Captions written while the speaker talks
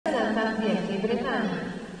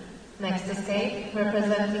Britain. Next escape,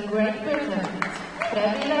 representing Great Britain,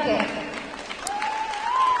 Freddie LEGGOTT.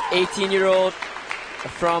 18-year-old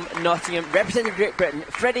from Nottingham, representing Great Britain,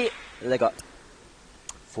 Freddie LEGGOTT.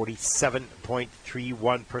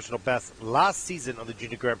 47.31 personal best last season on the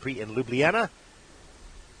Junior Grand Prix in Ljubljana.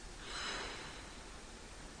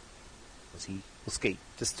 As he will skate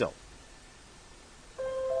to still.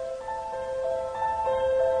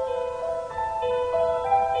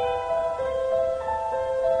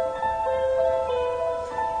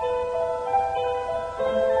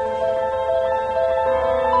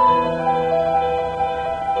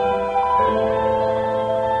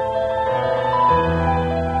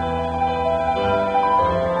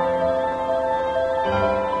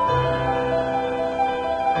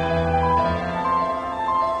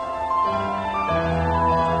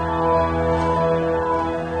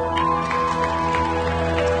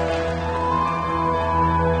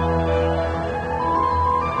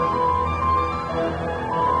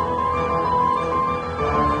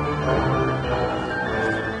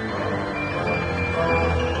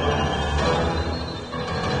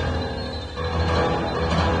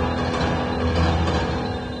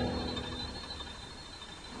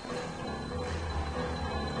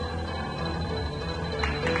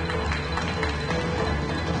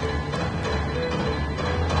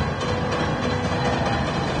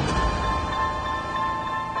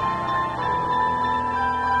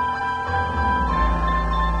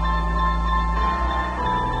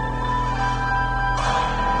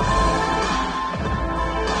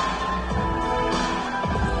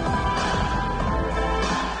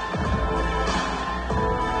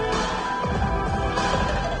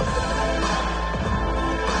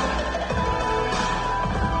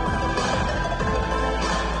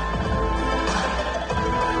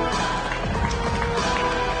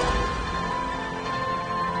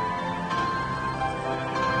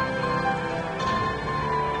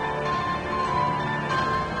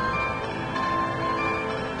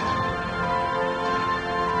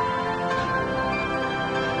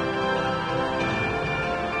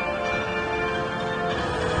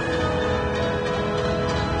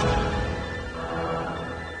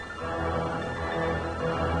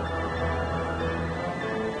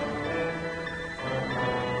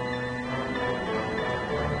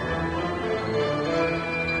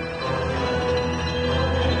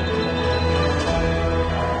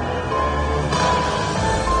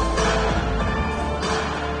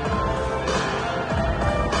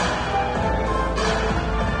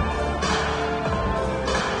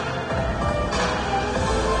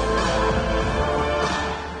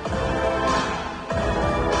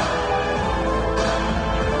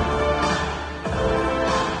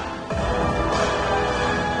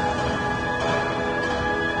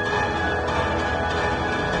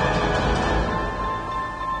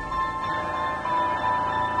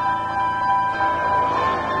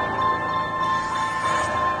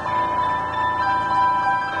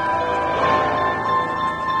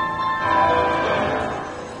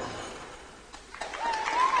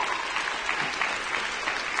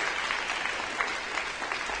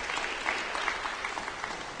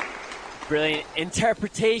 Brilliant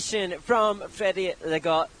interpretation from Freddie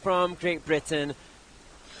LEGGOTT from Great Britain.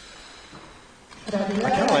 I kind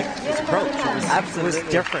of like his approach. It was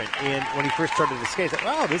different. And when he first started to skate, I thought,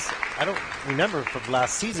 wow, this, I don't remember from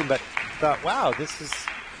last season, but thought, wow, this is,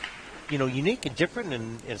 you know, unique and different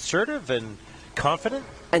and assertive and confident.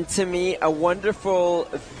 And to me, a wonderful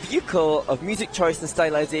vehicle of music choice and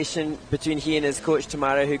stylization between he and his coach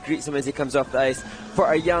Tamara, who greets him as he comes off the ice,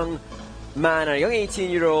 for a young man, a young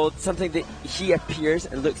 18-year-old, something that he appears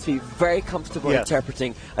and looks to be very comfortable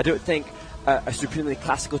interpreting. I don't think a supremely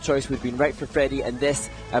classical choice would have been right for Freddie, and this,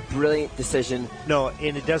 a brilliant decision. No,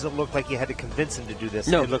 and it doesn't look like you had to convince him to do this.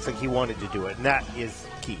 No. It looks like he wanted to do it, and that is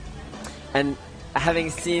key. And having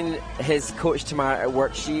seen his coach Tamara at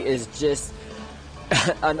work, she is just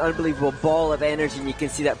an unbelievable ball of energy, and you can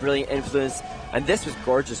see that brilliant influence. And this was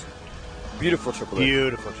gorgeous. Beautiful triple loop.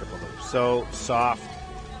 Beautiful triple loop. So soft.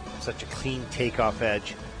 Such a clean takeoff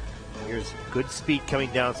edge. Here's good speed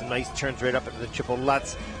coming down, some nice turns right up into the triple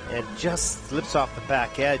lutz, and just slips off the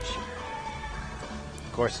back edge.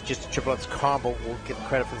 Of course, just a triple lutz combo. We'll get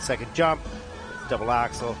credit for the second jump. Double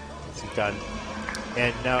axle. It's done.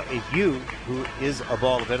 And now, if you, who is a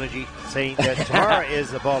ball of energy, saying that Tamara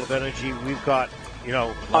is a ball of energy, we've got, you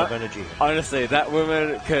know, a lot of energy. Honestly, that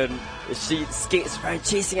woman she skates around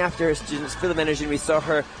chasing after her students, full of energy, and we saw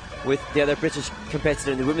her with the other British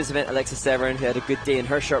competitor in the women's event, Alexa Severn, who had a good day in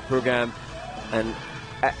her short program. And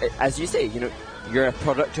as you say, you know, you're a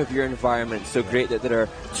product of your environment. So great that there are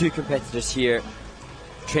two competitors here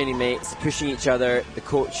training mates, pushing each other, the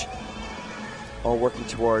coach, all working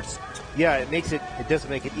towards. Yeah, it doesn't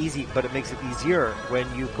make it easy, but it makes it easier when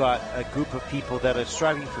you've got a group of people that are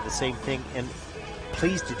striving for the same thing and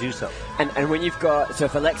pleased to do so. And when you've got, so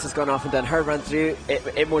if Alexa's gone off and done her run through, it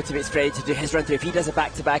motivates Freddie to do his run through. If he does a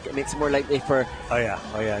back-to-back, it makes it more likely for... Oh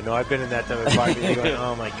yeah. No, I've been in that type of environment. Going,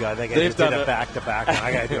 oh my God, that guy just did a back-to-back.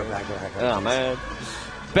 I got to do a back-to-back. Oh man.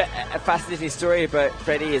 But a fascinating story about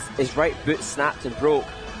Freddie is his right boot snapped and broke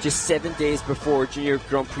just 7 days before Junior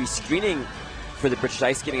Grand Prix screening for the British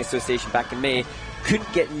Ice Skating Association back in May. Couldn't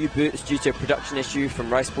get new boots due to a production issue from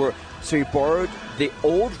Riceport, so he borrowed the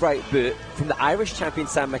old right boot from the Irish champion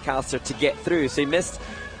Sam McAllister to get through. So he missed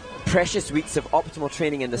precious weeks of optimal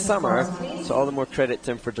training in the summer, so all the more credit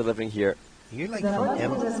to him for delivering here. You're like from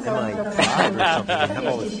MI5 or something. You have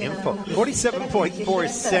all this info.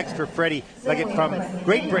 47.46 for Freddie Leggett from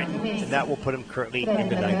Great Britain, and that will put him currently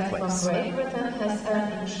into 9th place. Great Britain has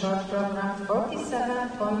earned in short program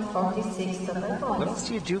 47.46. What else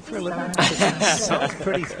do you do for a living? Sounds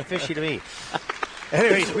pretty fishy to me.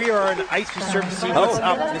 Anyways, we are on ice resurfacing. What's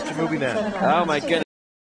up, Mr. Movie Man? Oh my goodness.